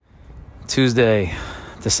Tuesday,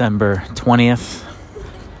 December 20th.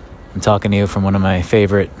 I'm talking to you from one of my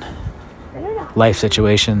favorite life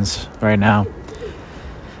situations right now.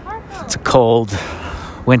 It's a cold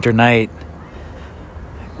winter night.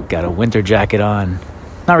 Got a winter jacket on.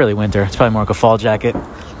 Not really winter, it's probably more like a fall jacket.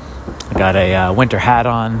 I got a winter hat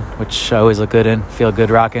on, which I always look good in, feel good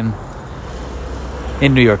rocking.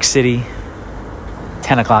 In New York City,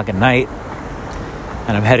 10 o'clock at night,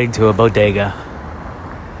 and I'm heading to a bodega.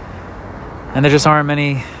 And there just aren't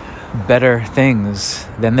many better things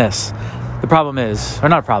than this. The problem is, or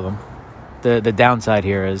not a problem, the downside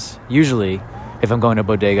here is usually if I'm going to a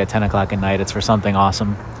bodega at 10 o'clock at night, it's for something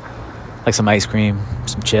awesome, like some ice cream,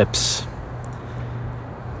 some chips,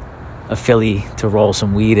 a Philly to roll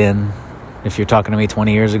some weed in, if you're talking to me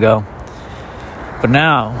 20 years ago. But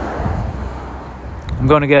now, I'm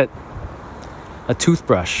going to get a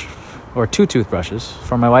toothbrush, or 2 toothbrushes,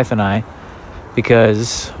 for my wife and I,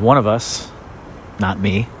 because one of us, not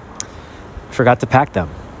me, forgot to pack them.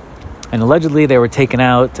 And allegedly they were taken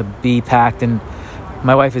out to be packed, and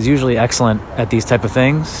my wife is usually excellent at these type of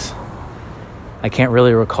things. I can't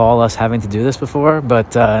really recall us having to do this before,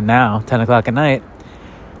 but now, 10 o'clock at night,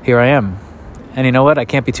 here I am. And you know what? I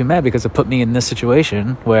can't be too mad because it put me in this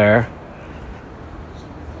situation where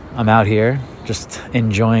I'm out here just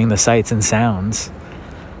enjoying the sights and sounds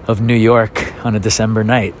of New York on a December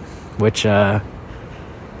night, which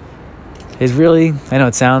is really, I know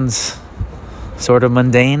it sounds sort of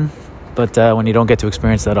mundane, but when you don't get to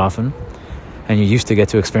experience that often, and you used to get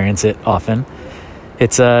to experience it often,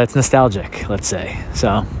 it's nostalgic, let's say.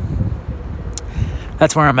 So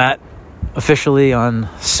that's where I'm at, officially on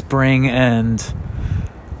Spring and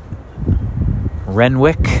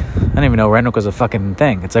Renwick. I didn't even know Renwick was a fucking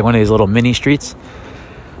thing. It's like one of these little mini streets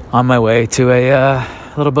on my way to a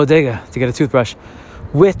little bodega to get a toothbrush,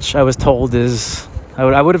 which I was told is,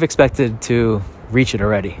 I would have expected to reach it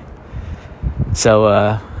already.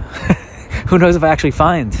 So who knows if I actually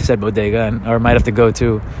find said bodega, or might have to go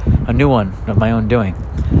to a new one of my own doing.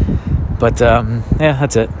 But yeah,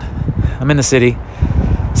 that's it. I'm in the city.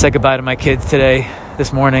 Said goodbye to my kids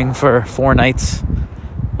this morning for 4 nights.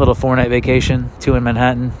 Little 4-night vacation, 2 in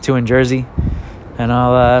Manhattan, 2 in Jersey, and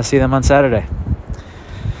I'll see them on Saturday.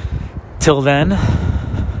 Till then,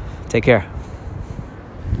 take care.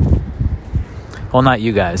 Well, not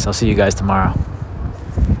you guys. I'll see you guys tomorrow.